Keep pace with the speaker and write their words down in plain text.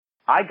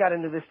I got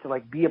into this to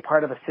like be a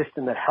part of a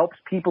system that helps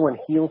people and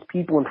heals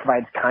people and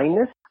provides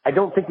kindness. I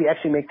don't think we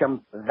actually make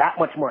them that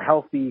much more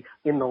healthy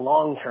in the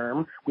long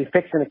term. We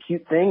fix an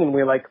acute thing and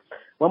we're like,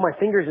 well, my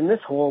finger's in this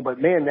hole, but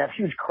man, that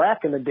huge crack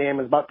in the dam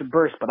is about to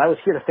burst, but I was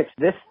here to fix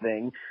this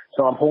thing,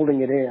 so I'm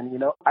holding it in, you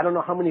know. I don't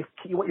know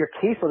what your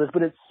caseload is,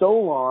 but it's so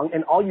long,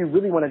 and all you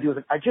really want to do is,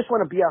 like, I just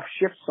want to be off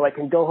shift so I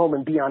can go home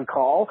and be on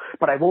call,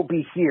 but I won't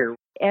be here.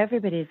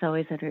 Everybody's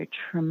always under a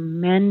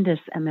tremendous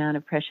amount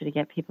of pressure to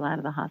get people out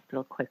of the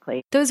hospital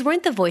quickly. Those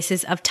weren't the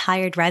voices of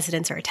tired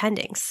residents or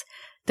attendings.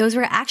 Those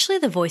were actually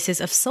the voices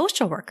of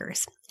social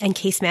workers and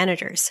case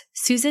managers,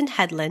 Susan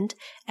Headland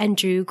and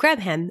Drew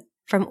Grabham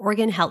from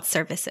Oregon Health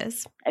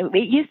Services.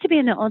 It used to be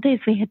in the old days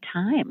we had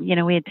time. You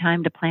know, we had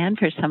time to plan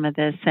for some of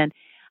this. And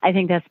I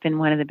think that's been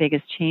one of the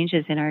biggest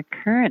changes in our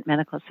current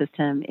medical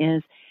system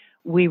is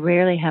we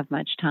rarely have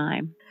much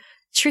time.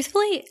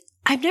 Truthfully,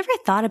 I've never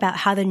thought about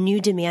how the new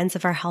demands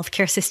of our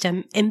healthcare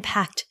system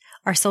impact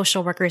our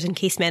social workers and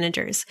case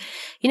managers.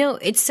 You know,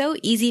 it's so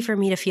easy for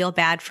me to feel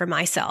bad for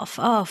myself.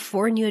 Oh,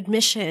 4 new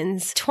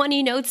admissions,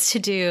 20 notes to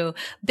do,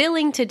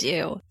 billing to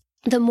do.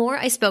 The more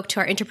I spoke to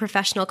our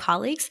interprofessional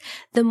colleagues,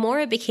 the more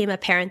it became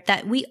apparent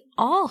that we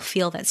all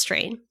feel that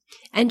strain.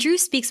 And Drew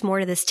speaks more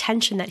to this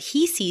tension that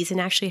he sees and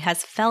actually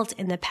has felt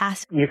in the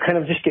past. You kind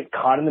of just get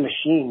caught in the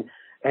machine.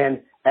 And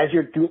as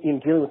you're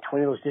dealing with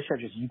 20 of those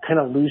discharges, you kind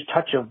of lose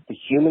touch of the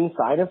human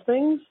side of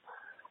things.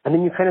 And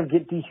then you kind of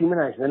get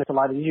dehumanized. And then it's a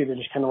lot easier to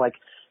just kind of like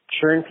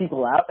churn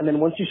people out. And then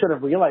once you sort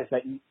of realize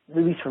that,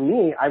 at least for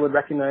me, I would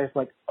recognize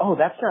like, oh,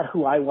 that's not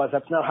who I was.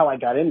 That's not how I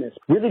got in this.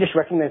 Really just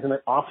recognizing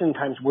that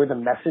oftentimes we're the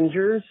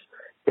messengers,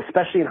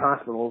 especially in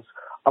hospitals,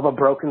 of a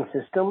broken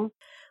system.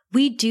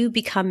 We do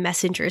become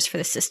messengers for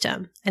the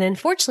system. And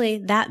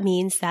unfortunately, that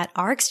means that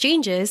our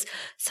exchanges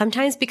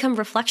sometimes become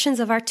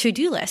reflections of our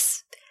to-do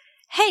lists.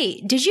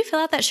 Hey, did you fill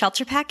out that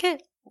shelter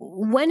packet?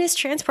 When is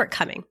transport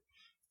coming?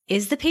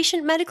 Is the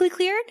patient medically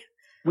cleared?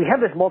 We have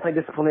this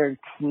multidisciplinary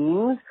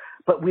teams,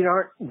 but we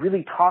aren't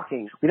really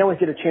talking. We don't always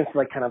get a chance to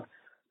like kind of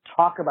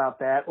talk about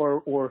that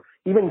or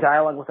even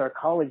dialogue with our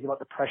colleagues about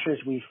the pressures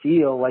we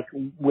feel like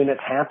when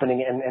it's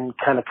happening and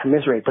kind of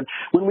commiserate. But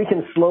when we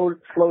can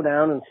slow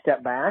down and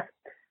step back,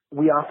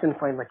 we often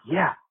find like,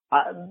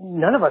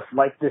 none of us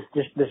like this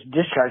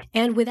discharge.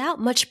 And without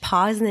much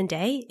pause in the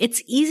day,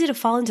 it's easy to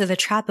fall into the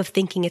trap of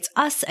thinking it's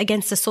us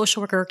against the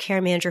social worker or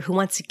care manager who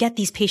wants to get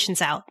these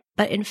patients out.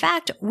 But in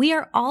fact, we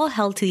are all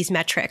held to these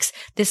metrics,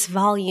 this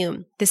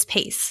volume, this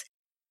pace.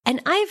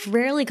 And I've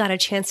rarely got a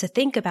chance to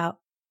think about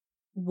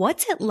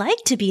what's it like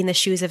to be in the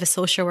shoes of a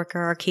social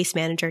worker or case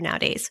manager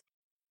nowadays.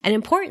 And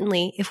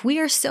importantly, if we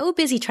are so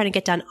busy trying to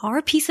get done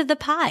our piece of the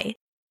pie,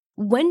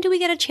 when do we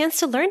get a chance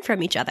to learn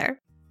from each other?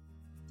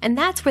 And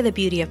that's where the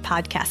beauty of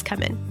podcasts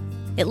come in.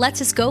 It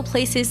lets us go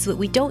places that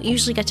we don't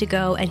usually get to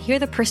go and hear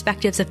the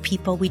perspectives of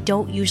people we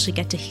don't usually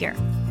get to hear.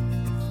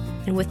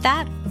 And with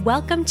that,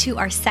 welcome to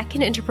our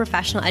second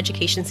interprofessional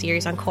education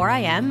series on Core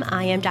IM.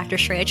 I am Dr.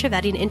 Shreya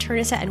Trivedi, an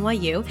internist at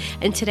NYU,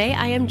 and today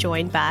I am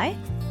joined by...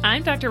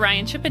 I'm Dr.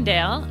 Ryan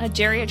Chippendale, a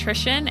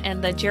geriatrician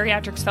and the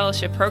Geriatrics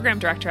Fellowship Program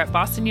Director at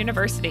Boston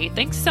University.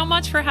 Thanks so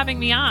much for having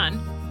me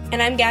on.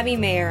 And I'm Gabby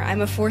Mayer.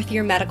 I'm a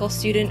 4th-year medical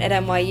student at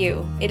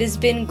NYU. It has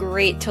been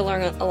great to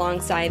learn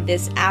alongside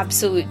this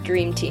absolute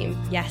dream team.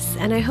 Yes,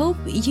 and I hope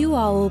you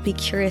all will be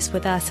curious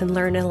with us and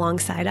learn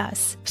alongside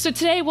us. So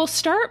today we'll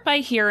start by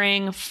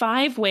hearing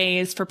 5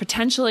 ways for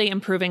potentially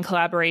improving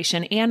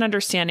collaboration and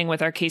understanding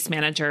with our case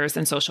managers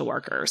and social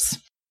workers.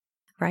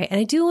 Right, and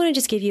I do want to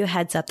just give you a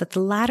heads up that the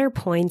latter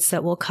points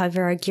that we'll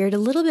cover are geared a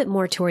little bit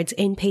more towards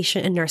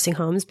inpatient and nursing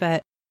homes,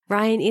 but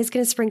Ryan is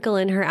going to sprinkle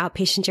in her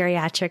outpatient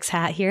geriatrics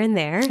hat here and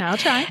there. I'll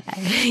try.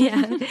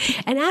 Yeah.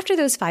 And after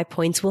those 5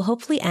 points, we'll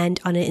hopefully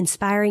end on an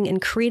inspiring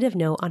and creative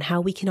note on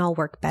how we can all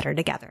work better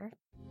together.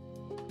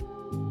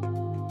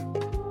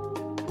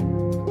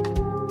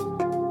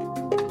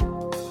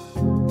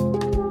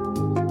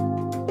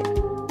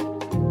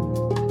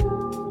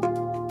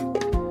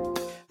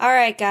 All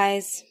right,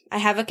 guys, I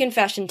have a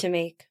confession to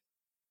make.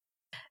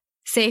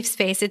 Safe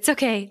space. It's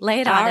okay.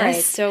 Lay it on us. All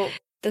right, so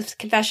the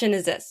confession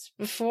is this.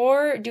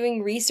 Before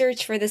doing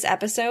research for this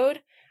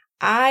episode,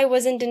 I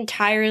wasn't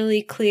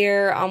entirely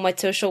clear on what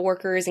social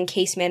workers and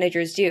case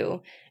managers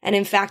do. And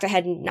in fact, I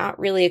had not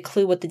really a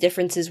clue what the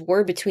differences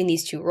were between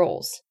these two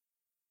roles.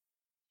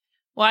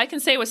 Well, I can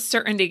say with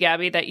certainty,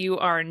 Gabby, that you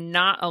are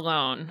not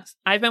alone.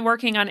 I've been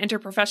working on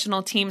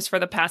interprofessional teams for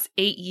the past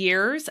 8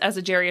 years as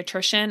a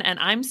geriatrician, and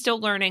I'm still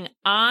learning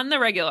on the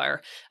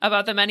regular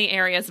about the many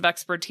areas of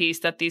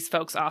expertise that these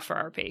folks offer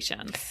our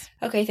patients.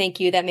 Okay, thank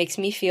you. That makes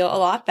me feel a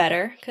lot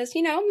better because,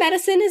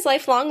 medicine is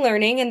lifelong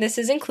learning, and this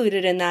is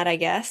included in that, I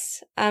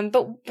guess.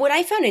 But what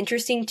I found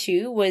interesting,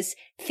 too, was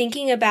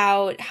thinking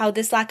about how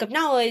this lack of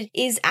knowledge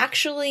is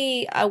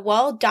actually a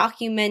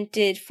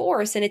well-documented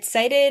force, and it's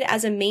cited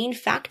as a main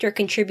factor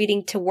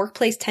contributing to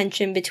workplace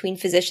tension between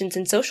physicians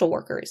and social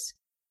workers.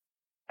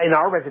 In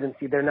our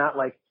residency, they're not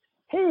like,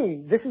 hey,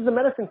 this is the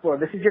medicine floor.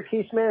 This is your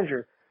case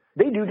manager.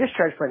 They do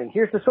discharge planning.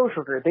 Here's the social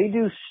worker. They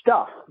do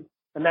stuff.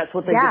 And that's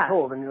what they get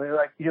told. And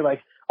you're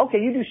like, okay,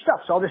 you do stuff,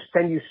 so I'll just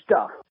send you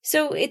stuff.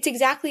 So it's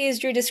exactly as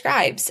Drew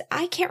describes.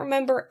 I can't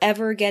remember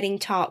ever getting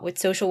taught what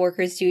social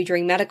workers do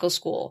during medical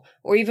school,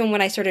 or even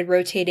when I started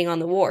rotating on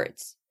the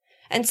wards.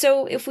 And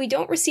so if we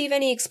don't receive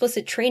any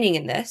explicit training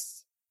in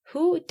this,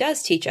 who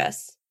does teach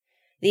us?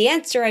 The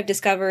answer I've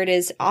discovered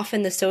is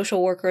often the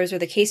social workers or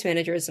the case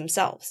managers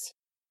themselves.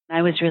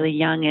 I was really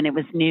young and it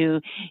was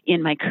new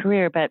in my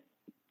career, but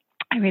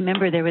I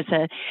remember there was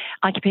a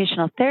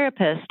occupational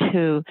therapist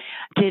who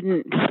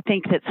didn't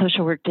think that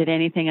social work did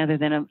anything other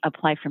than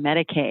apply for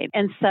Medicaid.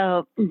 And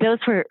so those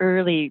were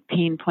early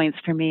pain points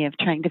for me of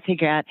trying to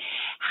figure out,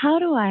 how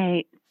do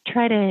I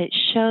try to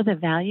show the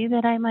value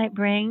that I might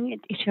bring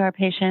to our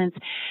patients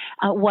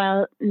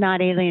while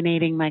not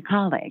alienating my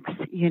colleagues,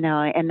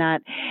 and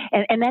that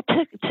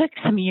took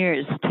some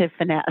years to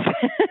finesse,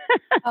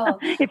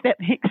 if that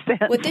makes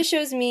sense. What this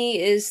shows me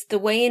is the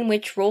way in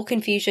which role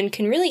confusion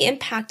can really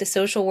impact a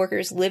social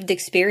worker's lived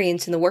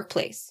experience in the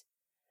workplace.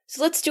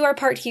 So let's do our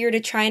part here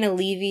to try and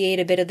alleviate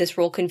a bit of this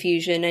role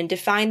confusion and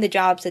define the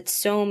jobs that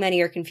so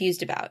many are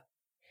confused about.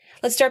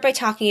 Let's start by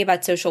talking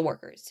about social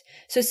workers.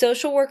 So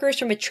social workers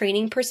from a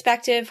training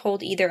perspective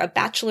hold either a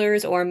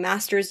bachelor's or a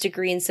master's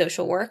degree in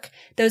social work.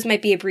 Those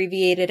might be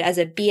abbreviated as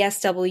a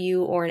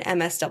BSW or an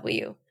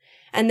MSW.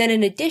 And then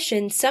in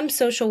addition, some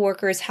social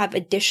workers have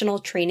additional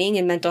training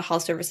in mental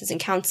health services and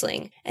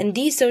counseling. And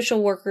these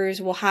social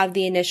workers will have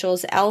the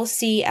initials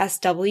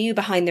LCSW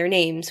behind their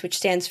names, which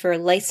stands for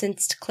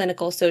Licensed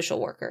Clinical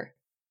Social Worker.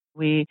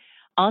 We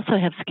also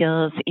have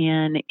skills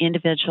in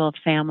individual,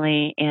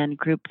 family, and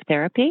group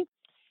therapy.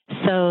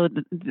 So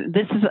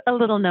this is a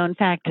little known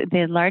fact.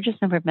 The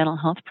largest number of mental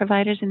health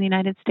providers in the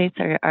United States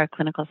are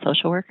clinical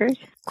social workers.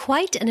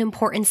 Quite an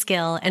important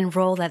skill and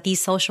role that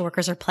these social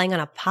workers are playing on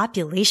a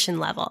population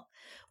level.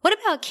 What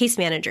about case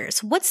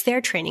managers? What's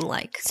their training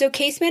like? So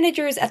case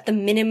managers at the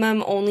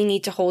minimum only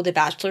need to hold a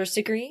bachelor's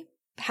degree.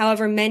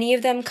 However, many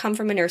of them come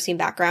from a nursing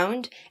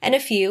background, and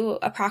a few,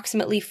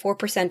 approximately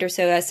 4% or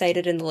so as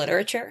cited in the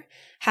literature,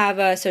 have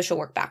a social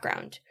work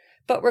background.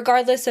 But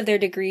regardless of their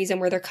degrees and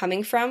where they're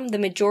coming from, the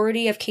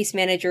majority of case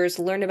managers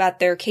learn about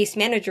their case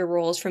manager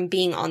roles from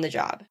being on the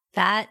job.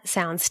 That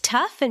sounds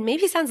tough and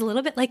maybe sounds a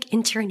little bit like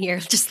intern year,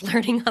 just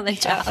learning on the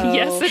job.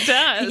 Yes, it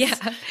does.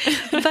 Yeah.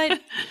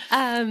 But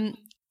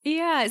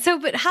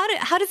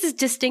how does this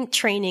distinct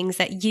trainings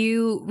that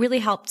you really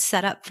helped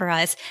set up for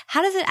us,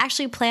 how does it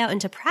actually play out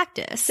into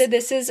practice? So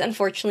this is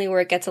unfortunately where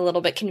it gets a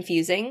little bit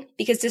confusing,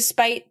 because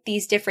despite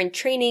these different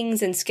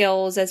trainings and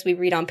skills as we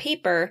read on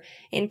paper,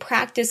 in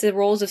practice, the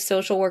roles of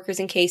social workers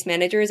and case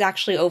managers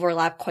actually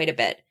overlap quite a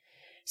bit.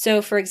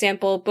 So, for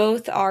example,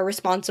 both are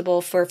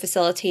responsible for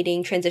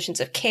facilitating transitions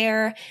of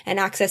care and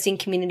accessing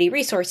community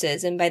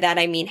resources. And by that,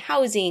 I mean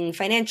housing,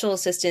 financial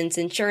assistance,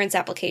 insurance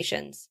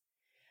applications.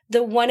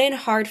 The one and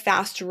hard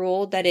fast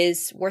rule that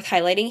is worth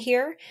highlighting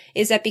here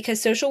is that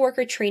because social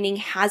worker training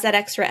has that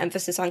extra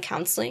emphasis on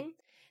counseling,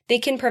 they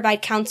can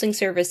provide counseling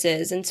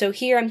services. And so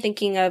here I'm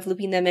thinking of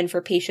looping them in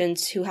for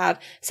patients who have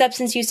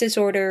substance use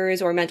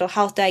disorders or mental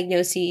health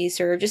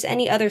diagnoses or just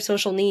any other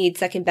social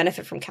needs that can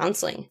benefit from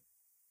counseling.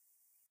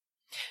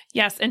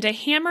 Yes, and to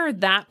hammer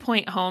that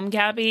point home,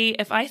 Gabby,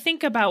 if I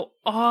think about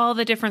all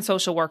the different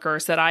social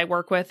workers that I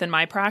work with in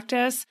my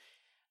practice,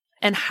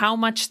 and how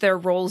much their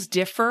roles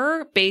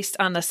differ based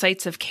on the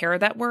sites of care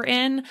that we're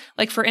in.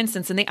 Like, for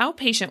instance, in the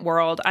outpatient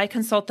world, I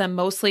consult them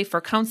mostly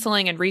for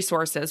counseling and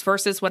resources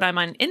versus when I'm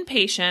on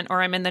inpatient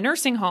or I'm in the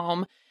nursing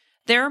home,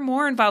 they're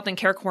more involved in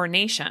care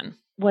coordination.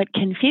 What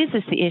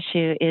confuses the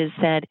issue is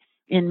that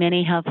in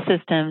many health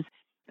systems,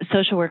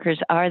 social workers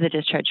are the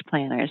discharge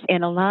planners.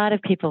 And a lot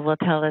of people will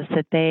tell us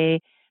that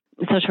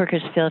social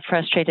workers feel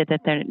frustrated that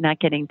they're not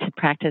getting to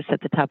practice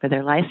at the top of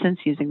their license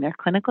using their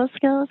clinical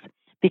skills,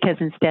 because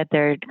instead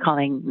they're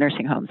calling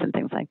nursing homes and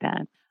things like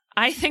that.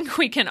 I think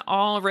we can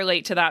all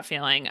relate to that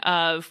feeling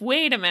of,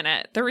 wait a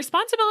minute, the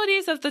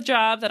responsibilities of the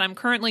job that I'm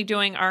currently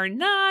doing are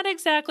not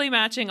exactly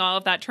matching all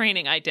of that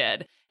training I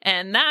did.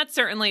 And that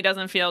certainly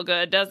doesn't feel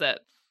good, does it?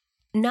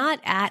 Not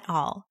at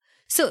all.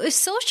 So if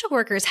social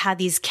workers have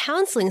these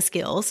counseling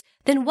skills,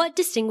 then what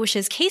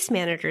distinguishes case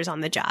managers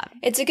on the job?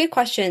 It's a good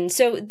question.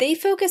 So they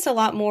focus a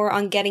lot more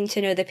on getting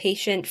to know the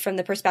patient from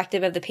the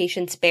perspective of the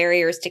patient's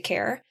barriers to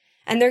care.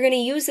 And they're going to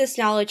use this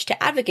knowledge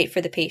to advocate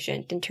for the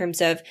patient in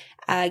terms of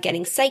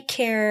getting psych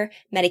care,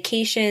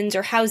 medications,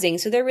 or housing.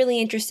 So they're really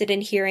interested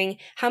in hearing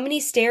how many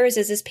stairs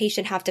does this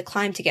patient have to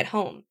climb to get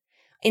home.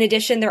 In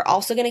addition, they're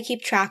also going to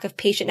keep track of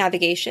patient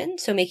navigation,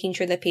 so making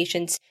sure that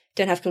patients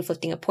don't have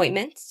conflicting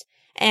appointments.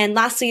 And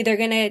lastly, they're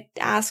going to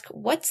ask,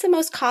 what's the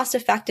most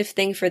cost-effective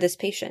thing for this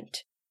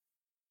patient?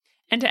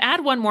 And to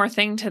add one more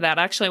thing to that,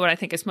 actually what I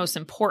think is most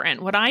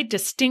important, what I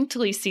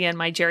distinctly see in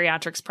my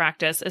geriatrics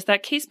practice is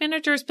that case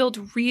managers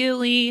build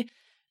really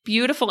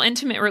beautiful,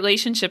 intimate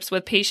relationships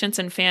with patients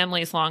and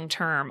families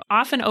long-term,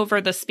 often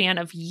over the span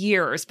of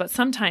years, but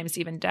sometimes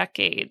even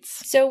decades.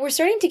 So we're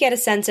starting to get a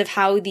sense of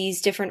how these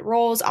different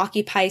roles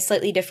occupy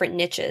slightly different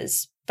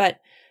niches. But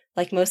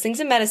Like most things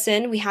in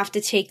medicine, we have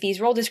to take these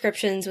role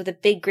descriptions with a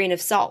big grain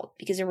of salt,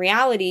 because in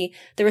reality,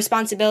 the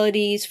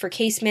responsibilities for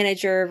case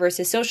manager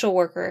versus social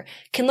worker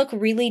can look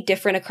really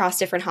different across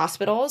different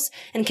hospitals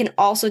and can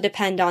also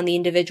depend on the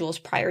individual's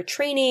prior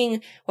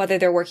training, whether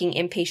they're working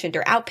inpatient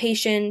or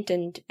outpatient,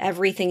 and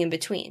everything in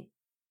between.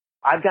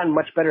 I've gotten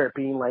much better at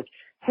being like,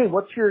 hey,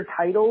 what's your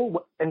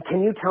title? And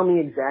can you tell me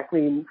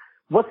exactly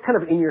what's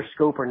kind of in your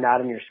scope or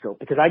not in your scope?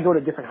 Because I go to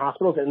different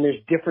hospitals and there's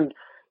different,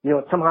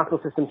 some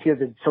hospital systems here,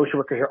 the social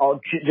workers are all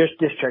just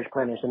discharge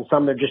planners, and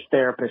some they're just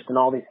therapists and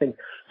all these things.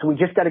 So we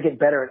just got to get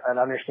better at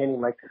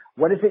understanding, like,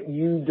 what is it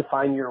you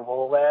define your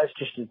role as,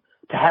 just to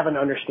have an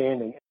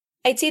understanding.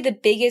 I'd say the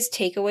biggest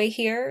takeaway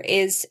here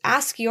is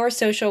ask your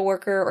social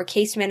worker or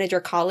case manager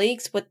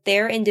colleagues what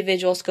their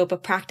individual scope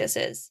of practice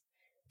is.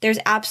 There's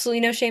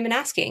absolutely no shame in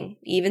asking.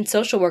 Even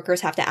social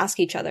workers have to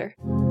ask each other.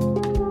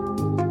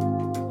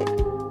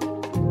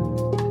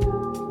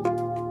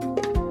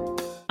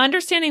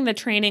 Understanding the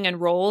training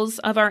and roles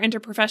of our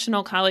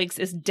interprofessional colleagues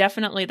is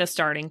definitely the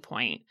starting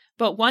point.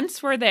 But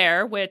once we're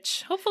there,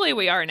 which hopefully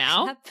we are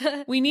now,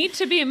 we need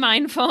to be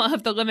mindful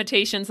of the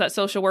limitations that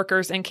social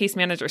workers and case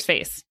managers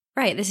face.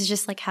 Right. This is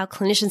just like how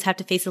clinicians have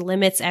to face the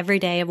limits every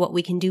day of what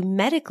we can do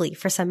medically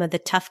for some of the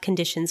tough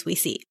conditions we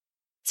see.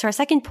 So our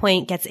second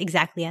point gets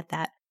exactly at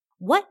that.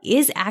 What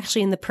is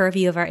actually in the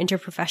purview of our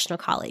interprofessional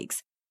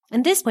colleagues?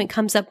 And this point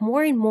comes up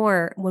more and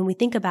more when we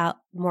think about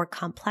more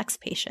complex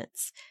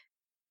patients.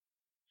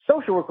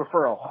 Social work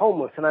referral,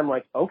 homeless. And I'm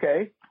like,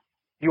 okay,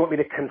 do you want me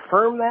to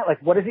confirm that? Like,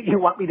 what is it you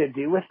want me to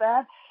do with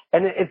that?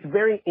 And it's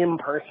very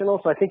impersonal.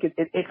 So I think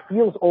it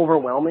feels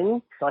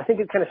overwhelming. So I think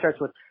it kind of starts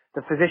with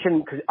the physician,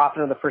 because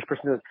often the first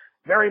person is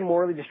very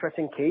morally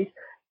distressing case.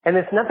 And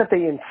it's not that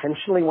they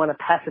intentionally want to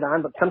pass it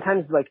on, but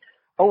sometimes like,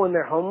 oh, and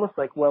they're homeless.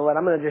 Like, well,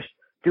 I'm going to just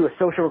do a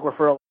social work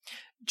referral.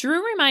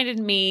 Drew reminded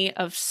me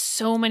of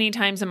so many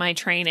times in my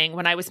training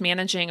when I was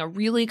managing a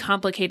really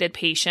complicated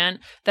patient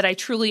that I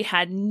truly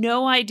had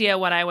no idea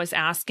what I was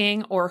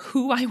asking or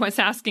who I was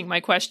asking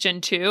my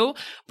question to,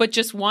 but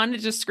just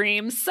wanted to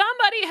scream,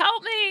 "Somebody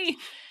help me!"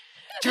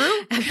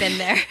 Drew, I've been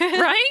there.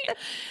 Right?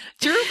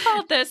 Drew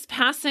called this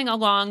passing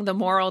along the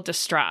moral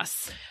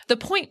distress. The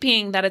point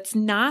being that it's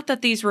not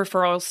that these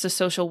referrals to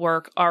social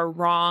work are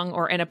wrong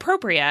or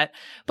inappropriate,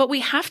 but we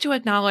have to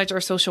acknowledge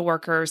our social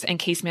workers and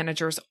case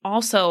managers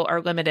also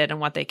are limited in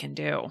what they can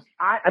do.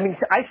 I mean,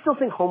 I still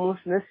think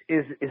homelessness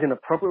is an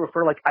appropriate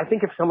referral. Like, I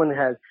think if someone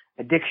has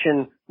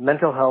addiction,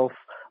 mental health,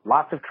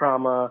 lots of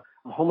trauma,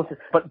 homelessness,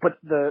 but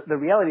the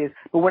reality is,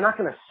 but we're not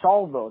going to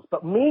solve those.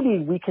 But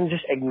maybe we can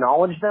just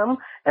acknowledge them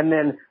and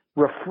then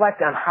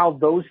reflect on how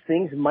those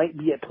things might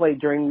be at play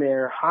during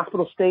their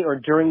hospital stay or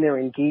during their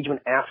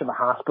engagement after the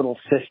hospital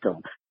system.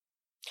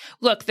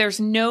 Look, there's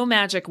no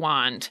magic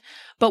wand,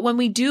 but when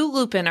we do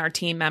loop in our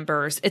team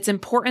members, it's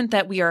important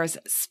that we are as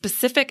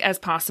specific as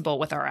possible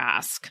with our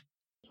ask.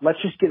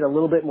 Let's just get a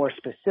little bit more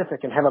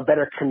specific and have a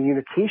better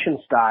communication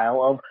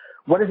style of,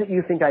 what is it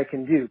you think I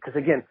can do? Because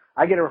again,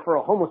 I get a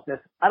referral homelessness.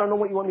 I don't know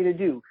what you want me to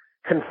do.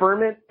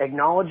 Confirm it,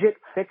 acknowledge it,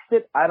 fix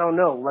it. I don't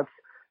know.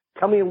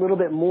 Tell me a little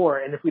bit more.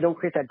 And if we don't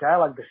create that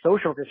dialogue, the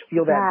social workers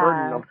feel that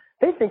burden of,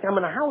 they think I'm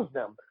going to house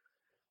them.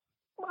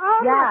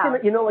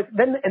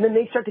 Then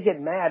they start to get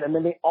mad, and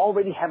then they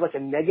already have like a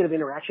negative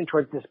interaction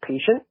towards this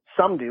patient.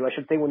 Some do, I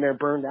should say, when they're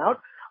burned out,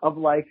 of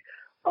like,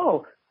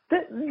 oh,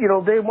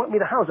 they want me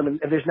to house them, and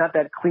there's not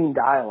that clean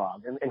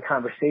dialogue and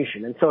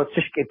conversation. And so it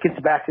gets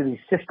back to these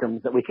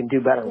systems that we can do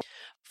better.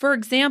 For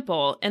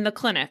example, in the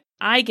clinic,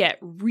 I get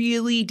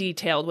really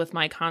detailed with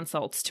my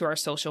consults to our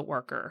social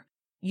worker.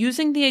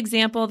 Using the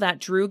example that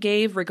Drew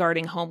gave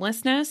regarding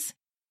homelessness,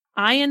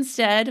 I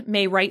instead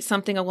may write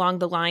something along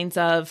the lines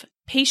of,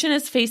 "Patient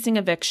is facing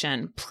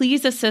eviction.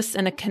 Please assist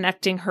in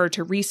connecting her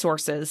to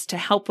resources to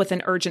help with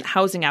an urgent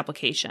housing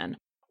application.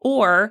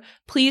 Or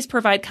please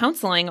provide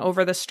counseling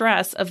over the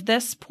stress of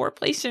this poor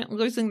patient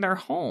losing their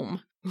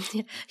home."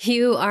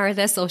 You are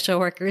the social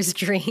worker's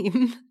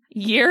dream.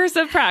 Years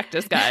of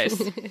practice, guys.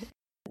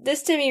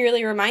 This to me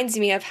really reminds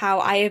me of how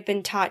I have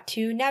been taught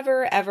to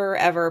never, ever,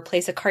 ever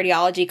place a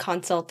cardiology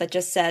consult that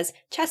just says,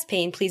 "Chest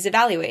pain, please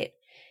evaluate."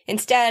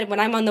 Instead,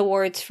 when I'm on the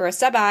wards for a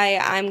sub-I,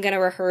 I'm going to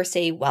rehearse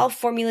a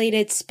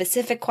well-formulated,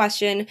 specific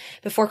question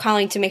before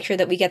calling to make sure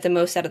that we get the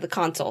most out of the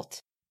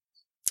consult.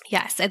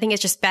 Yes, I think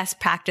it's just best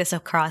practice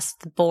across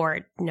the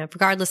board,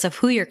 regardless of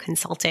who you're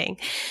consulting.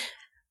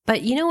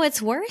 But you know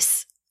what's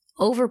worse?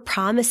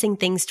 Over-promising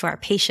things to our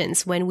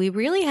patients when we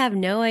really have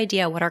no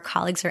idea what our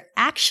colleagues are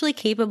actually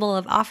capable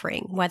of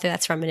offering, whether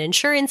that's from an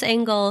insurance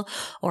angle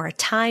or a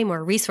time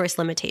or resource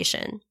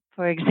limitation.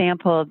 For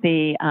example,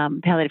 the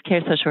palliative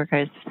care social worker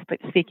I was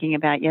speaking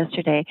about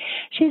yesterday,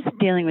 she's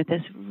dealing with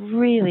this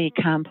really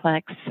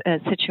complex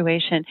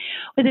situation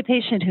with a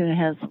patient who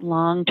has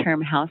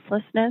long-term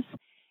houselessness.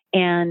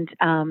 And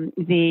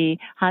the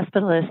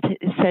hospitalist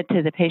said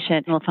to the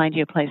patient, "We'll find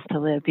you a place to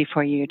live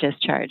before you're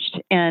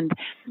discharged." And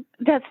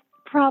that's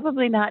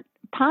probably not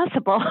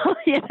possible,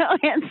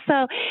 And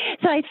so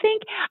I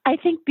think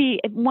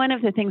one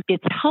of the things,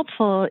 it's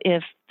helpful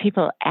if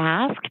people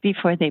ask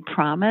before they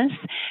promise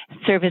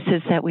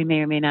services that we may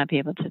or may not be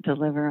able to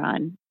deliver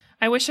on.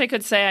 I wish I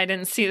could say I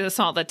didn't see this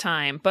all the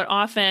time, but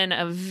often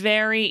a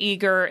very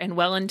eager and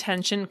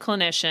well-intentioned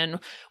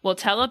clinician will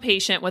tell a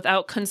patient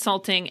without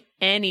consulting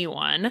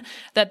anyone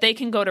that they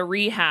can go to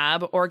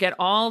rehab or get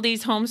all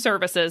these home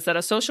services that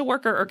a social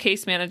worker or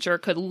case manager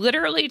could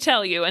literally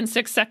tell you in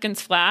 6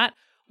 seconds flat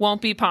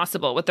won't be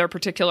possible with their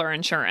particular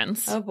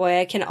insurance. Oh boy,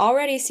 I can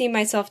already see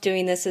myself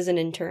doing this as an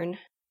intern.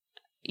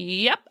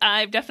 Yep,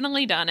 I've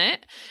definitely done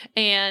it.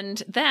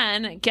 And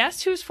then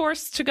guess who's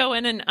forced to go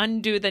in and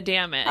undo the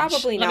damage?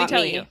 Probably not me. Let me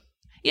tell you.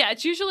 Yeah,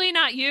 it's usually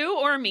not you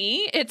or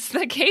me. It's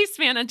the case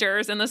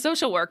managers and the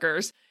social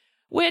workers,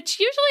 which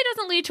usually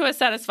doesn't lead to a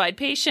satisfied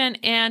patient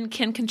and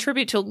can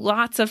contribute to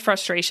lots of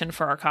frustration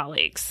for our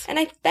colleagues. And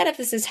I bet if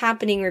this is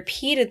happening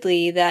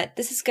repeatedly, that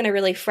this is going to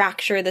really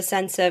fracture the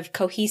sense of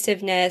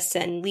cohesiveness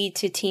and lead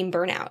to team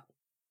burnout.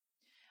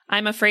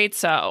 I'm afraid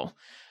so.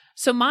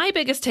 So my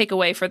biggest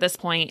takeaway for this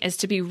point is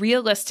to be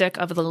realistic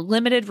of the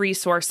limited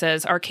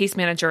resources our case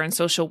manager and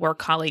social work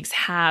colleagues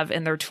have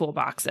in their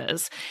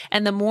toolboxes.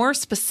 And the more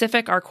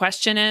specific our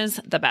question is,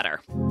 the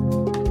better.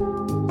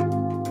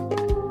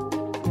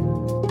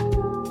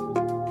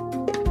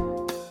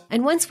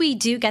 And once we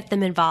do get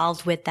them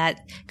involved with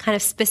that kind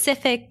of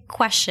specific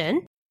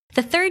question,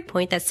 the third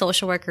point that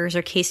social workers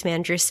or case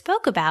managers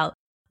spoke about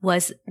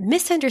was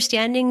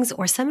misunderstandings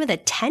or some of the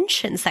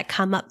tensions that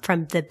come up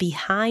from the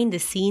behind the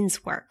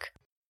scenes work.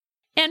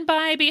 And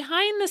by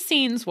behind the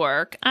scenes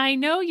work, I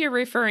know you're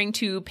referring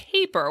to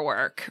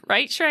paperwork,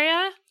 right,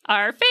 Shreya?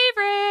 Our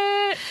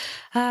favorite.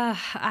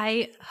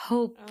 I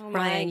hope,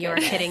 Ryan, you're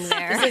kidding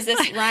there.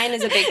 Ryan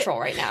is a big troll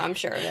right now, I'm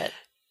sure of it.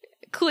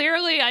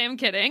 Clearly, I am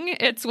kidding.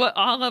 It's what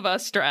all of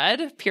us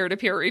dread.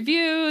 Peer-to-peer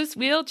reviews,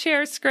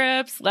 wheelchair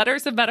scripts,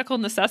 letters of medical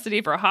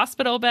necessity for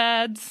hospital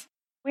beds.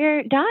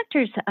 Where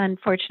doctors,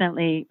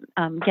 unfortunately,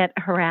 get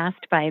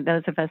harassed by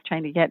those of us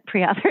trying to get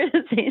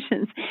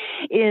pre-authorizations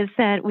is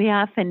that we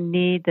often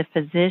need the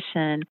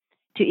physician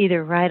to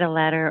either write a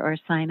letter or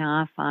sign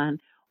off on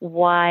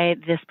why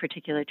this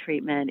particular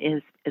treatment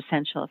is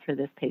essential for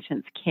this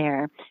patient's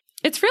care.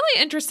 It's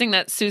really interesting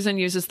that Susan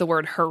uses the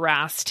word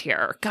harassed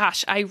here.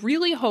 Gosh, I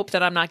really hope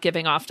that I'm not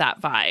giving off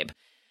that vibe.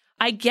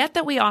 I get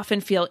that we often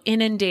feel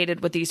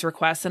inundated with these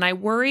requests, and I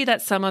worry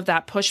that some of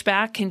that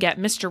pushback can get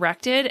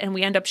misdirected and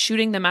we end up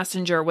shooting the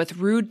messenger with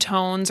rude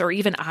tones or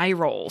even eye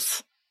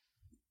rolls.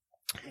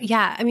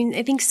 Yeah, I mean,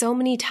 I think so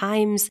many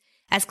times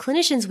as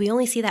clinicians, we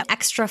only see that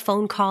extra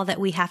phone call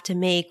that we have to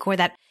make or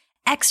that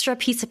extra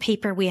piece of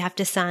paper we have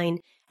to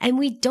sign, and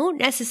we don't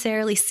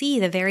necessarily see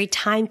the very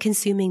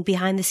time-consuming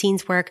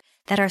behind-the-scenes work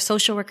that our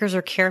social workers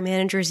or care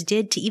managers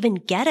did to even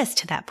get us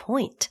to that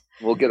point.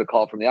 We'll get a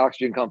call from the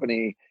oxygen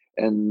company.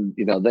 And,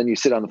 then you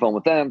sit on the phone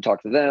with them,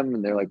 talk to them,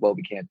 and they're like, well,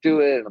 we can't do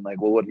it. And I'm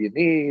like, well, what do you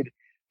need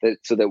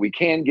so that we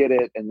can get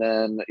it? And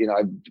then,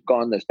 I've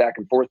gone this back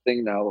and forth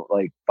thing now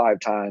like 5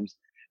 times.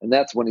 And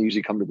that's when I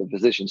usually come to the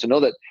physician. So know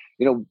that,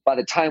 by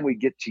the time we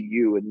get to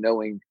you and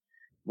knowing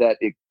that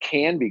it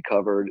can be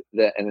covered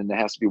and it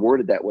has to be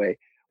worded that way,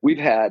 we've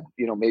had,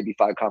 maybe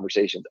 5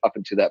 conversations up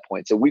until that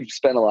point. So we've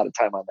spent a lot of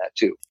time on that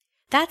too.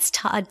 That's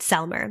Todd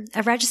Selmer,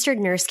 a registered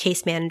nurse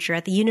case manager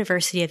at the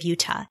University of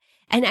Utah.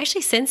 And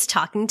actually, since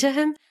talking to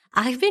him,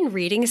 I've been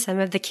reading some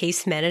of the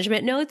case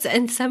management notes,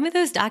 and some of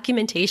those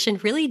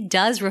documentation really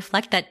does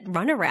reflect that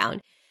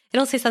runaround.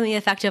 It'll say something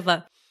effective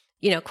of,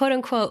 quote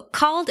unquote,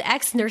 called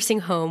X nursing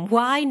home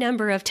Y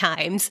number of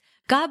times,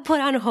 got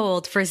put on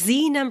hold for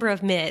Z number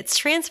of minutes,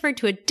 transferred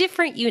to a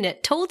different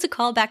unit, told to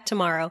call back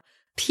tomorrow,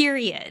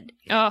 period.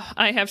 Oh,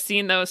 I have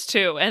seen those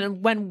too.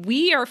 And when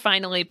we are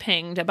finally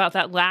pinged about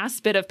that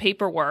last bit of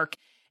paperwork,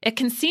 it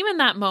can seem in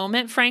that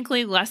moment,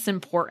 frankly, less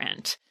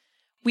important.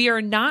 We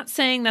are not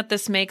saying that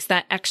this makes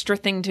that extra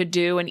thing to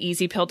do an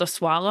easy pill to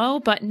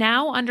swallow, but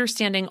now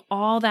understanding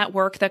all that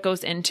work that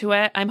goes into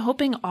it, I'm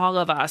hoping all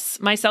of us,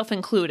 myself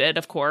included,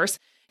 of course,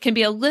 can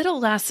be a little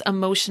less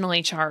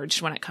emotionally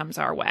charged when it comes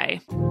our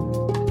way.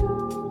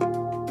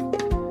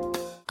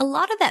 A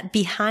lot of that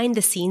behind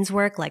the scenes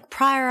work, like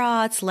prior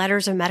auths,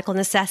 letters of medical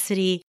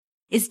necessity,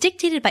 is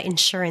dictated by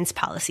insurance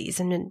policies,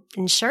 and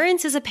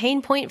insurance is a pain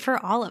point for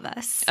all of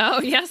us. Oh,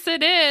 yes,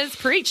 it is.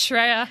 Preach,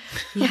 Shreya.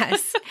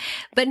 Yes.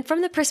 But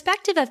from the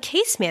perspective of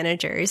case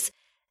managers,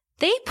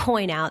 they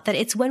point out that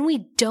it's when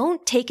we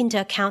don't take into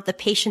account the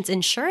patient's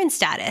insurance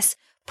status,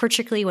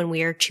 particularly when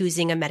we are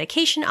choosing a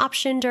medication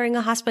option during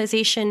a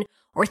hospitalization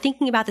or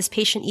thinking about this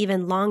patient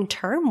even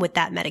long-term with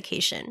that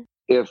medication.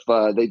 If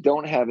they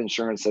don't have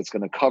insurance that's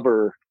going to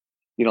cover,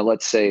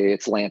 let's say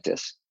it's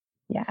Lantus.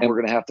 Yeah. And we're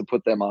going to have to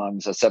put them on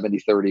a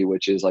 70/30,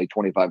 which is like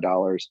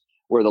 $25,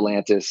 where the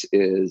Lantus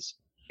is,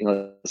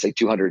 let's say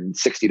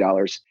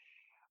 $260.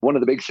 One of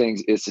the big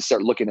things is to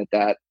start looking at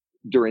that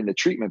during the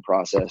treatment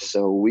process.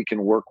 So we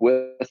can work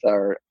with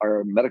our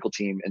medical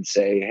team and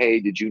say, hey,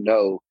 did you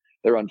know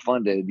they're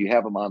unfunded? You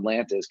have them on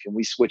Lantus. Can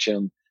we switch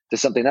them to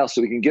something else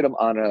so we can get them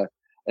on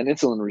an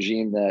insulin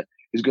regime that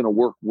is going to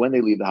work when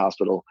they leave the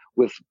hospital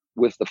with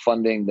the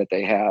funding that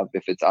they have,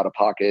 if it's out of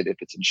pocket, if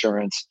it's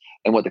insurance,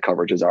 and what the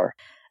coverages are.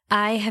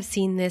 I have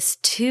seen this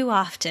too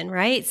often,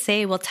 right?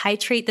 Say we'll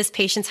titrate this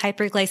patient's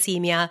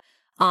hyperglycemia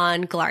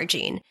on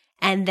glargine.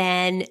 And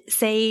then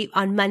say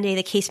on Monday,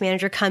 the case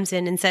manager comes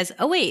in and says,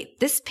 oh, wait,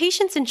 this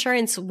patient's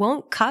insurance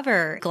won't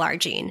cover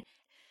glargine.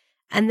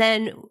 And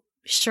then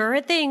sure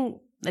thing,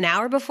 an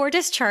hour before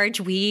discharge,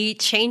 we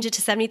change it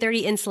to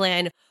 70/30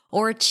 insulin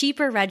or a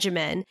cheaper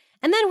regimen.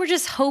 And then we're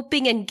just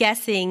hoping and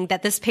guessing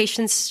that this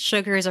patient's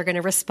sugars are going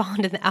to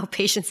respond in the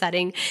outpatient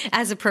setting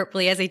as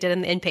appropriately as they did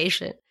in the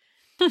inpatient.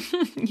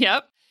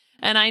 Yep.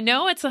 And I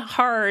know it's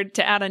hard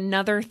to add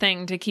another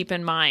thing to keep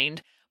in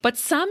mind, but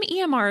some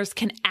EMRs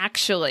can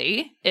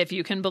actually, if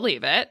you can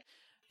believe it,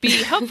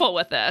 be helpful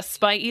with this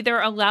by either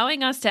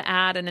allowing us to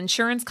add an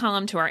insurance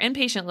column to our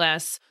inpatient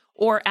lists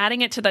or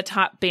adding it to the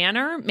top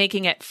banner,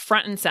 making it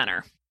front and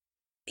center.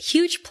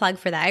 Huge plug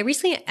for that. I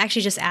recently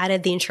actually just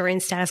added the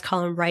insurance status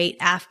column right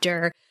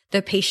after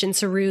the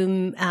patient's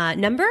room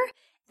number.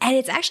 And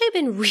it's actually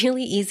been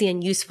really easy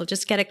and useful.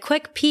 Just get a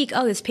quick peek.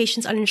 Oh, this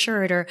patient's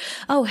uninsured, or,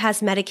 oh,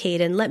 has Medicaid.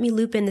 And let me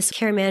loop in this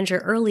care manager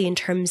early in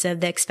terms of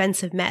the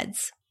expensive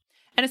meds.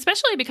 And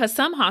especially because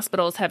some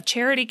hospitals have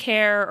charity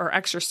care or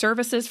extra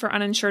services for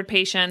uninsured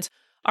patients,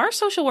 our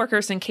social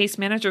workers and case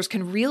managers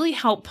can really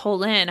help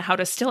pull in how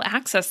to still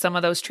access some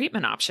of those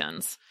treatment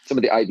options. Some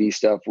of the IV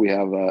stuff, we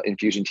have an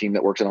infusion team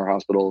that works in our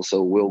hospital.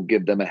 So we'll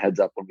give them a heads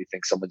up when we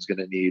think someone's going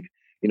to need,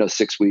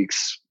 6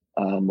 weeks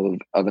of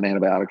an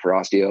antibiotic for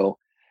osteo.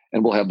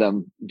 And we'll have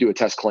them do a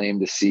test claim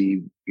to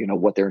see,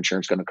 what their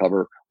insurance is going to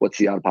cover, what's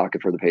the out of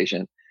pocket for the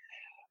patient.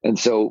 And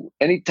so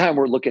anytime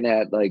we're looking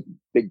at like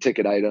big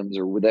ticket items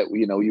or that,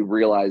 you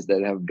realize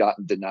that have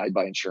gotten denied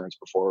by insurance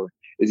before,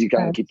 is you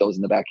kind of keep those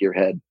in the back of your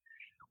head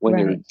when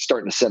you're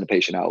starting to send a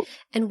patient out.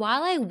 And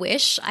while I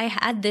wish I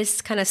had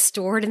this kind of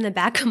stored in the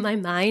back of my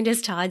mind,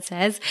 as Todd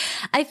says,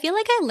 I feel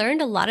like I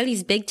learned a lot of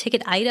these big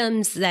ticket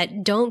items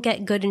that don't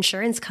get good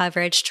insurance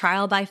coverage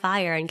trial by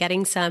fire and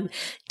getting some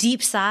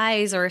deep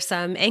sighs or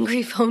some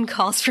angry phone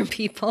calls from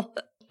people.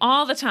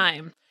 All the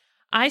time.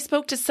 I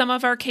spoke to some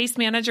of our case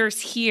managers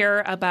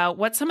here about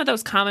what some of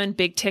those common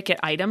big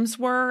ticket items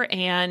were.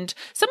 And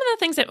some of the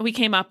things that we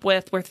came up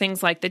with were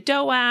things like the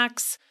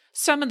DOACs,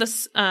 some of the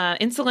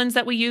insulins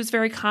that we use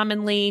very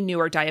commonly,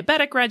 newer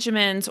diabetic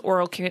regimens,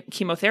 oral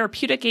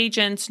chemotherapeutic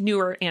agents,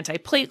 newer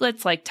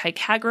antiplatelets like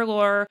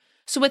ticagrelor.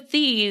 So with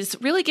these,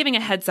 really giving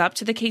a heads up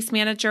to the case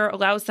manager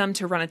allows them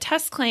to run a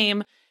test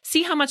claim,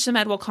 see how much the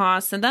med will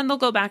cost, and then they'll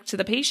go back to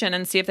the patient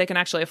and see if they can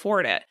actually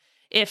afford it.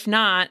 If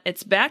not,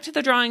 it's back to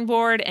the drawing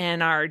board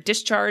and our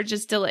discharge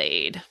is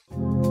delayed.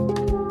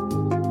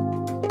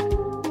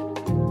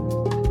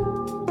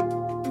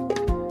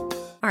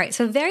 All right,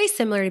 so very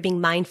similar to being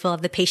mindful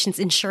of the patient's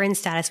insurance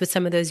status with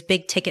some of those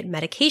big ticket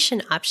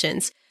medication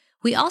options,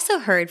 we also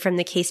heard from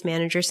the case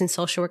managers and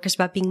social workers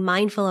about being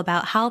mindful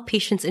about how a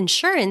patient's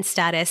insurance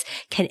status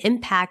can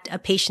impact a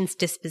patient's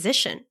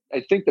disposition.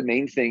 I think the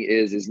main thing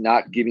is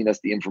not giving us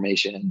the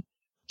information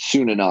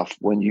soon enough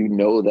when you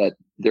know that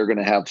they're going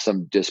to have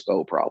some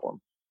dispo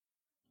problem.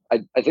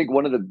 I think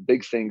one of the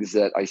big things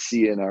that I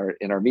see in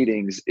our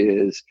meetings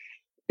is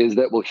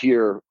that we'll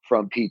hear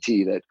from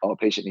PT that a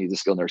patient needs a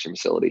skilled nursing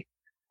facility.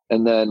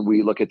 And then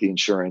we look at the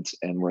insurance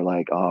and we're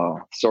like,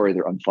 oh, sorry,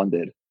 they're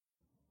unfunded.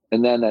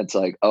 And then that's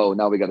like, oh,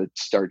 now we got to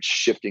start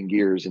shifting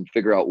gears and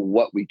figure out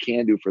what we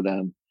can do for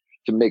them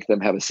to make them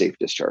have a safe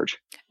discharge.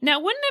 Now,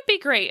 wouldn't it be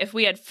great if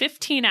we had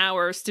 15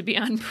 hours to be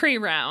on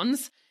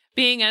pre-rounds,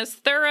 being as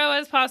thorough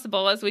as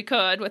possible as we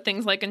could with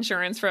things like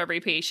insurance for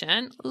every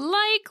patient?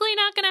 Likely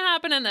not going to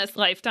happen in this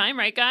lifetime,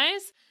 right,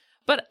 guys?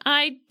 But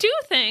I do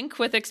think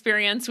with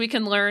experience, we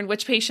can learn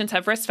which patients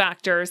have risk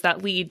factors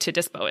that lead to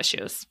dispo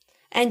issues.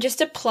 And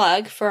just a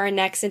plug for our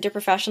next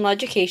interprofessional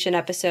education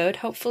episode.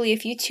 Hopefully,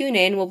 if you tune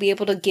in, we'll be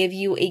able to give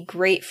you a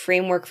great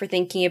framework for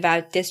thinking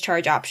about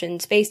discharge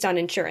options based on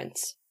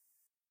insurance.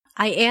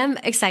 I am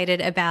excited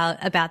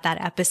about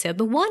that episode.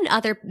 But one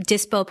other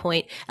dispo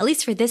point, at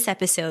least for this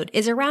episode,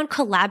 is around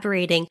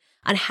collaborating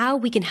on how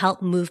we can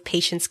help move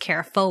patients'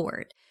 care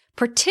forward,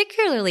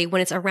 particularly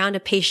when it's around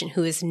a patient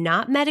who is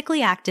not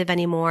medically active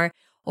anymore,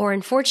 or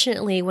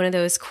unfortunately, one of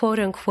those quote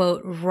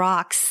unquote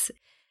rocks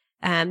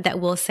that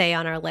we'll say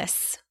on our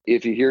lists.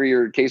 If you hear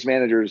your case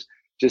managers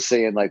just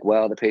saying like,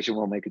 well, the patient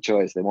won't make a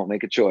choice, they won't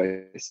make a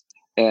choice,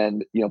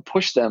 and,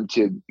 push them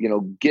to,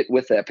 get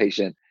with that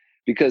patient,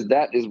 because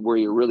that is where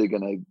you're really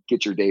going to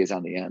get your days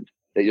on the end,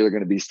 that you're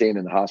going to be staying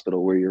in the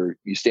hospital where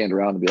you stand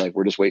around and be like,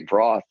 we're just waiting for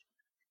auth.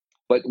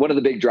 But one of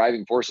the big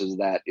driving forces of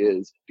that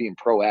is being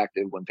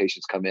proactive when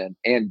patients come in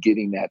and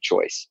giving that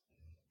choice,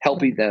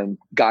 helping them,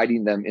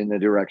 guiding them in the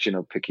direction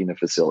of picking a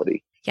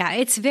facility. Yeah,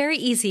 it's very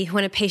easy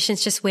when a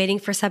patient's just waiting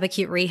for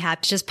subacute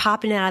rehab to just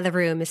pop in and out of the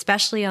room,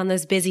 especially on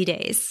those busy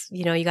days.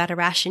 You got to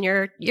ration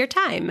your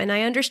time, and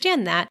I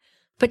understand that.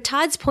 But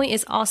Todd's point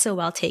is also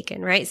well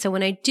taken, right? So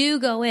when I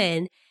do go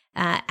in,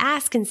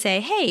 ask and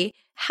say, hey,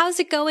 how's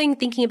it going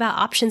thinking about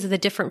options of the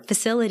different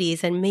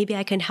facilities, and maybe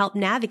I can help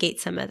navigate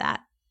some of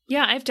that.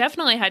 Yeah, I've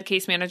definitely had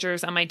case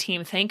managers on my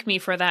team thank me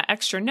for that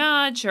extra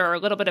nudge or a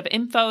little bit of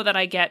info that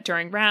I get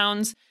during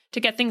rounds to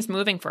get things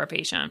moving for a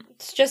patient.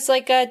 It's just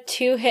like a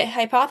 2-hit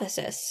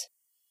hypothesis.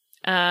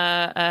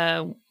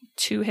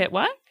 2-hit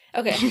what?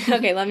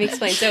 Okay, let me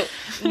explain. So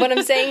what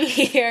I'm saying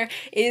here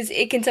is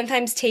it can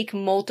sometimes take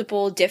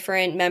multiple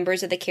different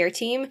members of the care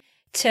team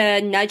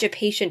to nudge a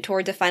patient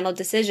towards a final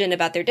decision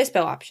about their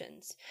dispo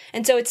options.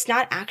 And so it's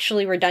not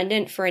actually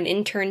redundant for an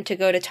intern to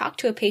go to talk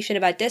to a patient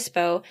about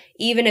dispo,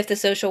 even if the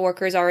social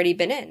worker's already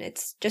been in.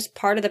 It's just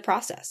part of the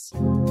process.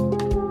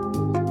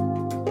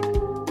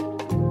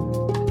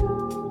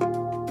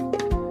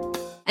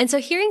 And so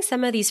hearing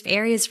some of these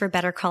areas for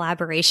better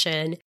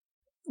collaboration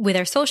with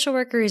our social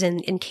workers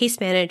and case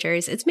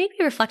managers, it's made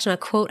me reflect on a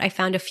quote I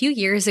found a few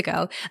years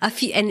ago.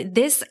 And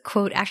this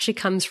quote actually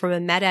comes from a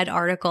MedEd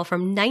article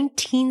from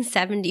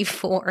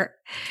 1974.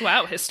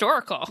 Wow,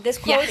 historical. This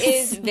quote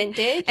is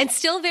vintage. And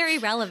still very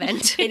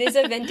relevant. It is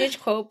a vintage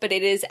quote, but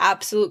it is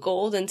absolute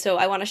gold. And so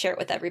I want to share it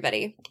with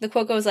everybody. The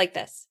quote goes like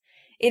this.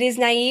 It is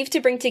naive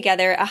to bring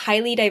together a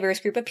highly diverse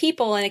group of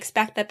people and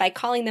expect that by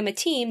calling them a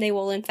team, they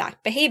will in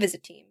fact behave as a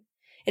team.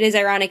 It is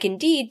ironic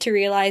indeed to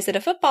realize that a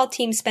football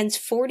team spends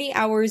 40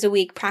 hours a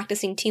week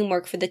practicing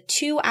teamwork for the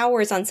 2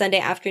 hours on Sunday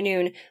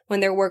afternoon when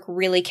their work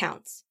really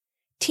counts.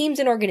 Teams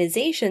and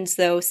organizations,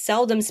 though,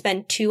 seldom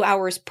spend 2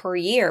 hours per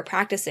year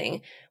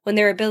practicing when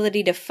their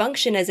ability to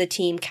function as a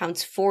team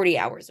counts 40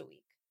 hours a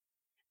week.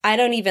 I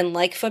don't even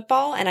like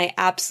football, and I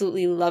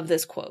absolutely love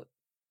this quote.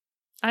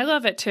 I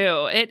love it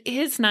too. It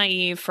is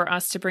naive for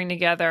us to bring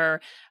together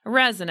a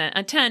resident,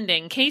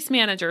 attending, case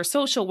manager,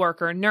 social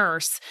worker,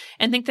 nurse,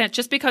 and think that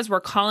just because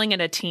we're calling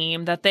it a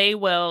team, that they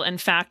will in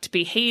fact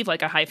behave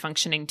like a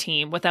high-functioning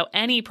team without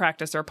any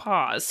practice or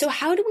pause. So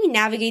how do we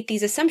navigate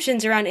these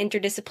assumptions around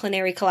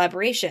interdisciplinary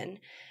collaboration?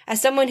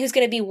 As someone who's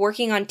going to be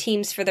working on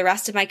teams for the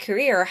rest of my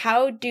career,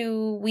 how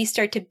do we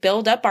start to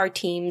build up our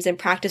teams and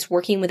practice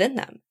working within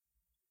them?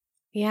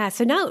 Yeah,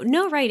 so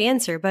no right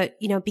answer, but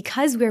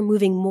because we're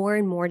moving more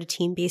and more to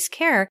team-based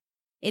care,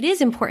 it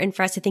is important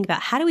for us to think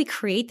about how do we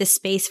create the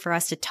space for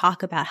us to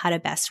talk about how to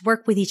best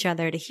work with each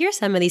other, to hear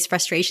some of these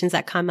frustrations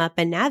that come up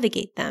and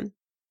navigate them.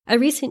 A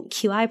recent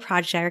QI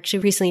project I actually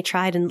recently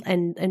tried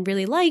and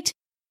really liked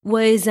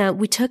was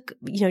we took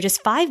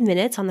just 5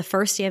 minutes on the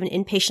first day of an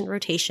inpatient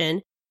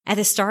rotation at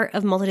the start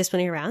of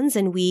multidisciplinary rounds,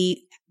 and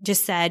we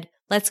just said,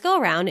 let's go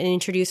around and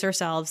introduce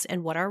ourselves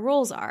and what our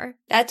roles are.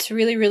 That's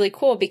really, really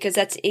cool because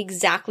that's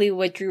exactly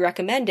what Drew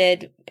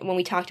recommended when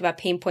we talked about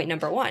pain point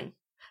number 1.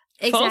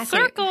 Exactly. Full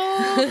circle.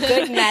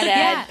 Good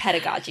MedEd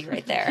pedagogy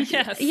right there.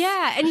 Yes.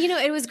 Yeah. And,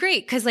 it was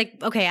great because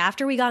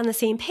after we got on the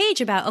same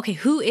page about,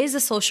 who is a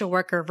social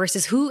worker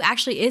versus who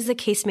actually is the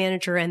case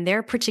manager and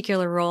their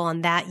particular role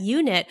on that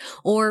unit,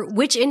 or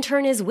which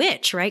intern is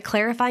which, right?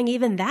 Clarifying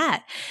even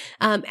that.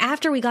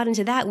 After we got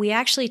into that, we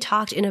actually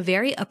talked in a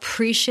very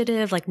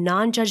appreciative,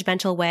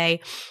 non-judgmental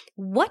way.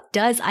 What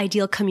does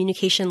ideal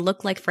communication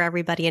look like for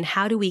everybody and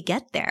how do we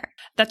get there?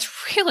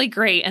 That's really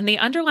great. And the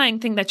underlying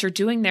thing that you're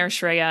doing there,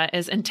 Shreya,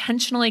 is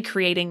intentionally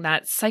creating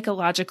that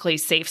psychologically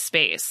safe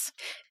space.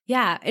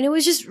 Yeah. And it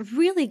was just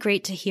really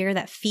great to hear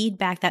that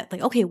feedback that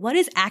what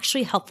is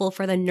actually helpful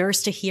for the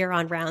nurse to hear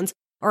on rounds?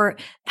 Or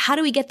how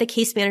do we get the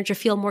case manager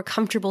feel more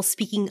comfortable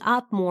speaking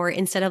up more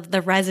instead of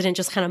the resident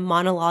just kind of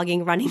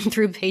monologuing, running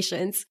through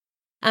patients?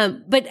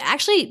 But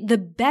actually the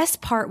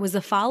best part was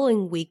the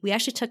following week, we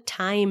actually took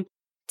time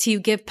to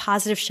give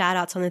positive shout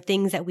outs on the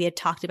things that we had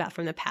talked about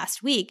from the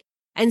past week.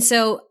 And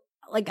so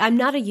I'm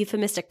not a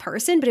euphemistic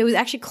person, but it was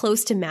actually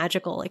close to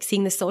magical,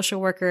 seeing the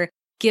social worker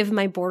give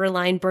my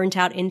borderline burnt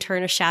out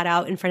intern a shout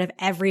out in front of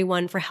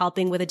everyone for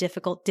helping with a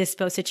difficult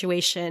dispo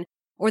situation,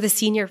 or the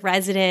senior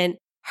resident,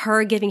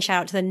 her giving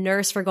shout out to the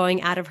nurse for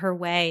going out of her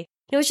way.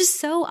 It was just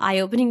so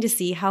eye-opening to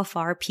see how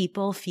far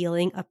people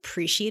feeling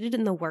appreciated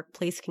in the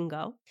workplace can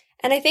go.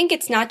 And I think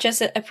it's not just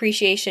that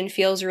appreciation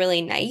feels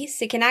really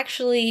nice. It can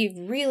actually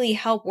really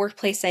help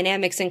workplace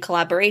dynamics and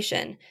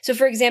collaboration. So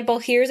for example,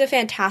 here's a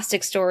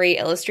fantastic story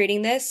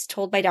illustrating this,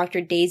 told by Dr.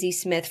 Daisy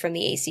Smith from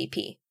the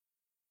ACP.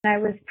 I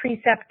was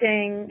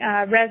precepting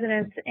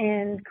residents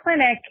in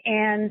clinic,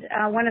 and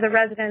one of the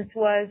residents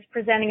was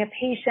presenting a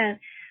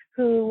patient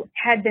who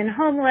had been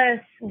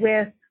homeless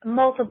with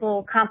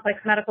multiple complex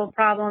medical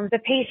problems. The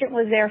patient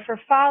was there for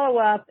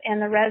follow-up, and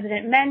the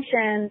resident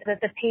mentioned that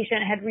the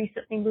patient had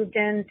recently moved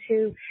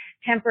into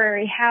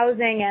temporary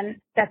housing and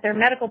that their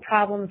medical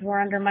problems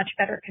were under much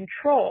better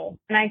control.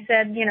 And I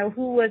said,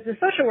 who was the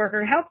social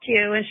worker who helped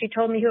you? And she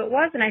told me who it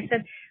was. And I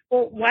said,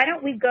 well, why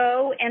don't we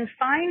go and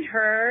find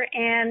her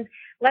and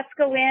let's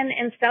go in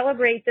and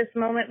celebrate this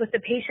moment with the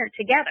patient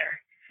together.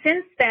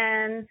 Since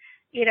then,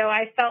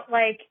 I felt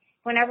like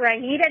whenever I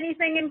need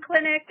anything in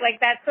clinic,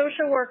 that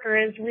social worker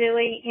is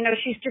really,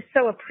 she's just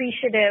so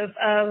appreciative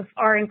of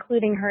our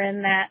including her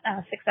in that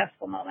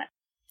successful moment.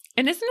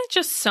 And isn't it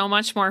just so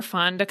much more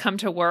fun to come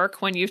to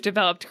work when you've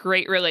developed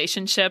great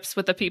relationships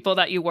with the people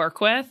that you work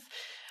with?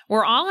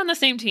 We're all on the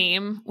same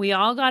team. We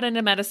all got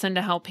into medicine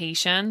to help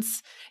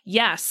patients.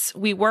 Yes,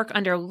 we work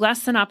under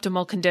less than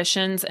optimal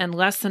conditions and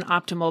less than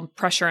optimal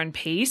pressure and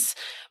pace,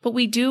 but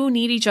we do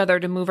need each other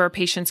to move our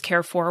patients'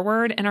 care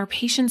forward, and our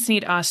patients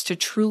need us to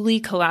truly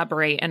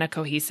collaborate in a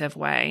cohesive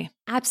way.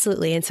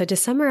 Absolutely. And so to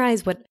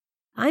summarize what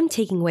I'm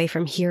taking away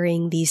from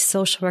hearing these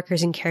social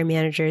workers and care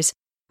managers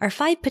are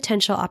 5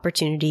 potential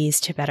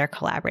opportunities to better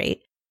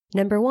collaborate.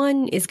 Number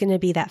 1 is going to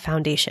be that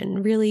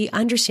foundation, really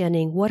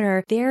understanding what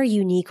are their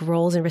unique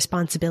roles and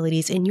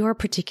responsibilities in your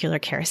particular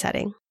care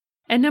setting.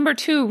 And number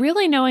 2,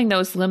 really knowing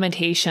those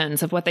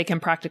limitations of what they can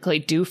practically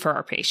do for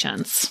our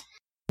patients.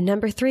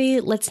 Number 3,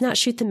 let's not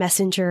shoot the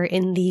messenger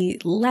in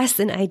the less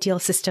than ideal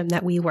system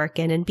that we work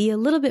in and be a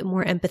little bit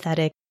more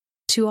empathetic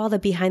to all the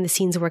behind the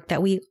scenes work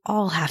that we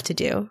all have to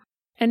do.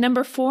 And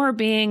number 4,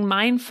 being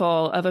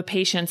mindful of a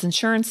patient's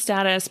insurance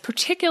status,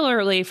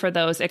 particularly for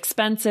those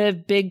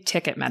expensive, big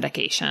ticket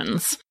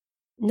medications.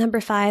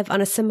 Number 5,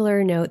 on a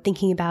similar note,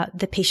 thinking about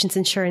the patient's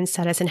insurance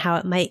status and how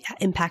it might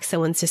impact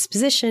someone's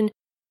disposition,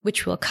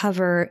 which we'll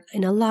cover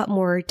in a lot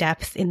more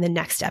depth in the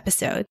next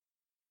episode.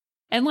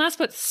 And last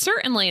but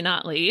certainly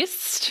not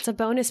least, it's a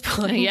bonus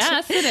point.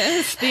 Yes, it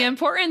is. The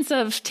importance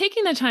of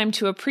taking the time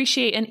to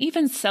appreciate and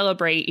even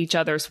celebrate each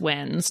other's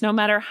wins, no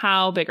matter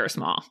how big or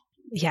small.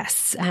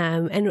 Yes,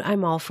 and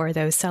I'm all for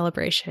those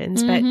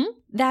celebrations. But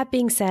that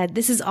being said,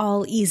 this is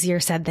all easier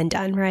said than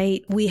done,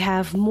 right? We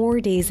have more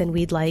days than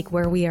we'd like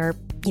where we are,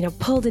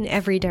 pulled in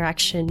every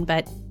direction.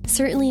 But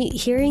certainly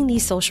hearing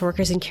these social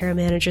workers and care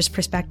managers'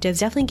 perspectives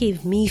definitely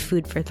gave me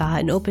food for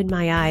thought and opened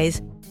my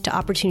eyes to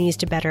opportunities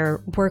to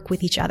better work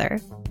with each other.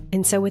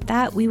 And so with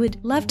that, we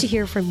would love to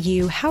hear from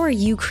you. How are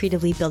you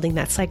creatively building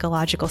that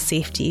psychological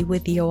safety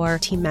with your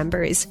team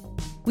members?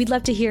 We'd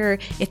love to hear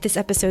if this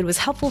episode was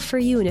helpful for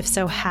you, and if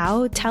so,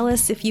 how. Tell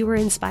us if you were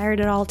inspired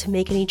at all to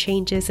make any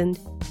changes, and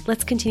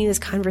let's continue this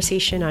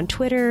conversation on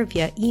Twitter,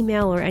 via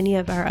email, or any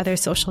of our other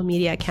social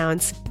media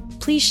accounts.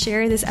 Please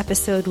share this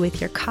episode with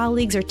your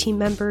colleagues or team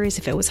members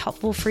if it was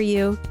helpful for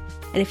you.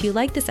 And if you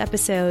like this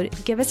episode,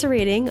 give us a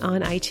rating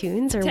on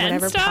iTunes or 10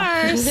 whatever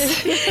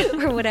stars.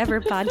 or whatever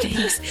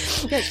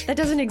podcast. That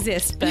doesn't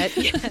exist, but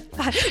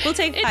we'll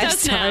take 5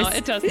 stars.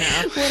 It does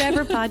now.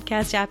 Whatever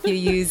podcast app you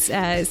use,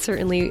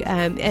 certainly,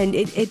 and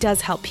it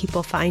does help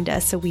people find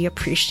us. So we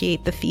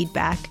appreciate the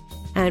feedback.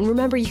 And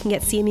remember, you can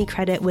get CME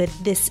credit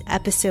with this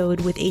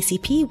episode with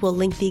ACP. We'll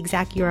link the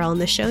exact URL in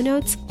the show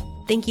notes.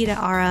 Thank you to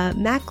Ara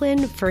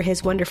Macklin for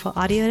his wonderful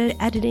audio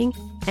editing.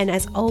 And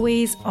as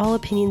always, all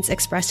opinions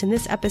expressed in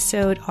this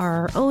episode are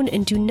our own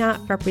and do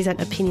not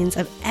represent opinions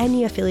of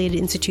any affiliated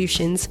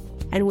institutions.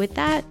 And with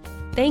that,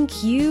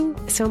 thank you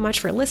so much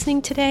for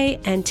listening today,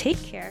 and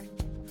take care.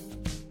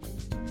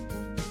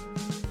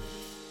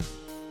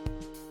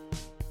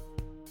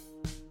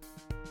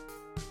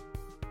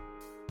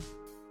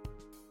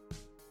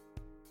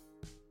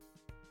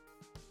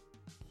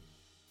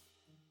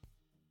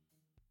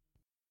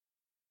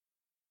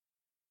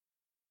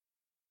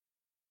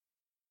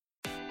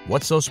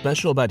 What's so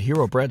special about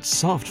Hero Bread's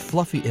soft,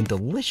 fluffy, and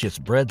delicious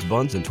breads,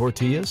 buns, and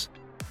tortillas?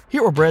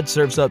 Hero Bread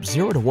serves up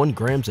 0 to 1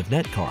 grams of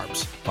net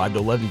carbs, 5 to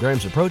 11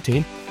 grams of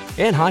protein,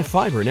 and high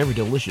fiber in every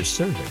delicious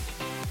serving.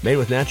 Made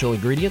with natural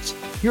ingredients,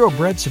 Hero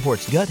Bread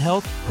supports gut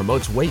health,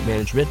 promotes weight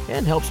management,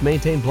 and helps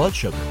maintain blood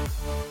sugar.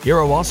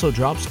 Hero also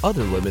drops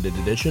other limited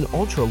edition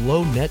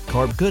ultra-low net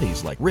carb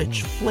goodies like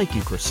rich,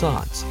 flaky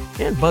croissants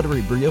and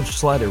buttery brioche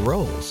slider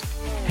rolls.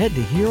 Head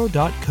to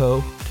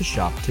hero.co to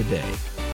shop today.